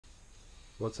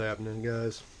What's happening,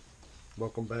 guys?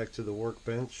 Welcome back to the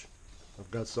workbench.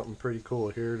 I've got something pretty cool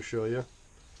here to show you.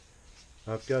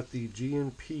 I've got the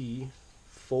G&P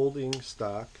folding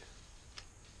stock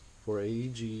for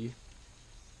AEG.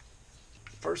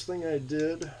 First thing I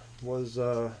did was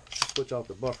switch out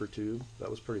the buffer tube.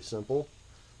 That was pretty simple.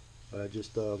 I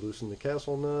just loosened the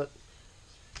castle nut,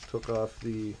 took off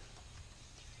the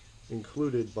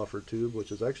included buffer tube,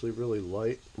 which is actually really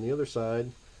light. On the other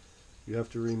side, you have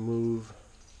to remove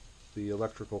the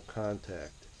electrical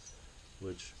contact,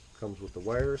 which comes with the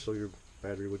wire, so your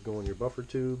battery would go in your buffer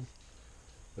tube.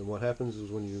 And what happens is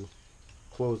when you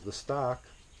close the stock,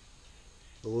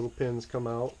 the little pins come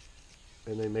out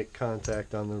and they make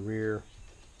contact on the rear.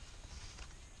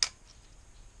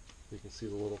 You can see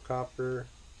the little copper,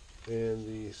 and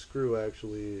the screw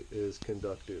actually is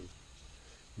conductive.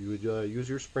 You would use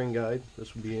your spring guide.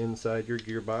 This would be inside your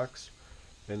gearbox,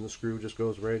 and the screw just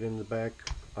goes right in the back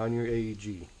on your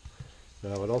AEG.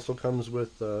 Now it also comes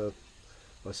with a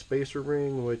spacer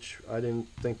ring, which I didn't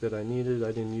think that I needed.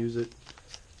 I didn't use it.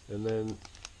 And then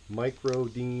micro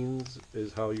Deans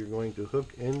is how you're going to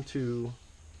hook into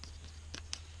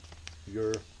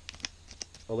your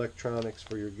electronics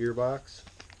for your gearbox.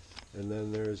 And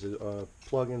then there's a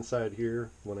plug inside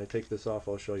here. When I take this off,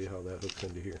 I'll show you how that hooks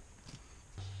into here.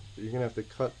 You're going to have to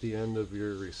cut the end of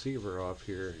your receiver off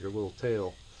here, your little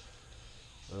tail.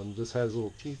 This has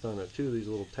little teeth on it too, these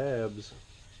little tabs,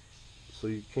 so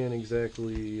you can't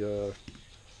exactly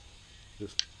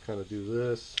just kind of do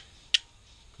this,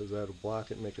 because that'll block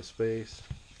it and make a space.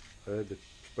 I had to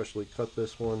especially cut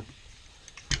this one.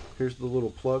 Here's the little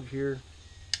plug here.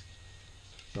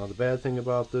 Now the bad thing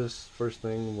about this, first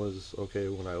thing was, okay,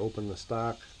 when I open the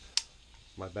stock,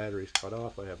 my battery's cut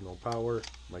off, I have no power,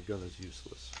 my gun is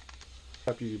useless.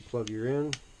 After you plug your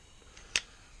in,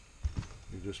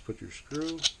 you just put your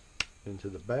screw into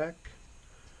the back.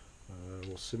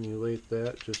 We'll simulate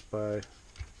that just by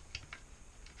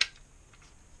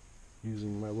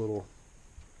using my little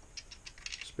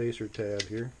spacer tab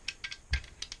here.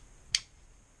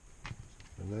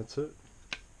 And that's it.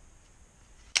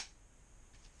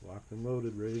 Locked and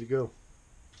loaded, ready to go.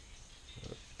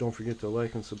 Don't forget to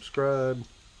like and subscribe.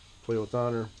 Play with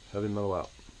honor. Heavy metal out.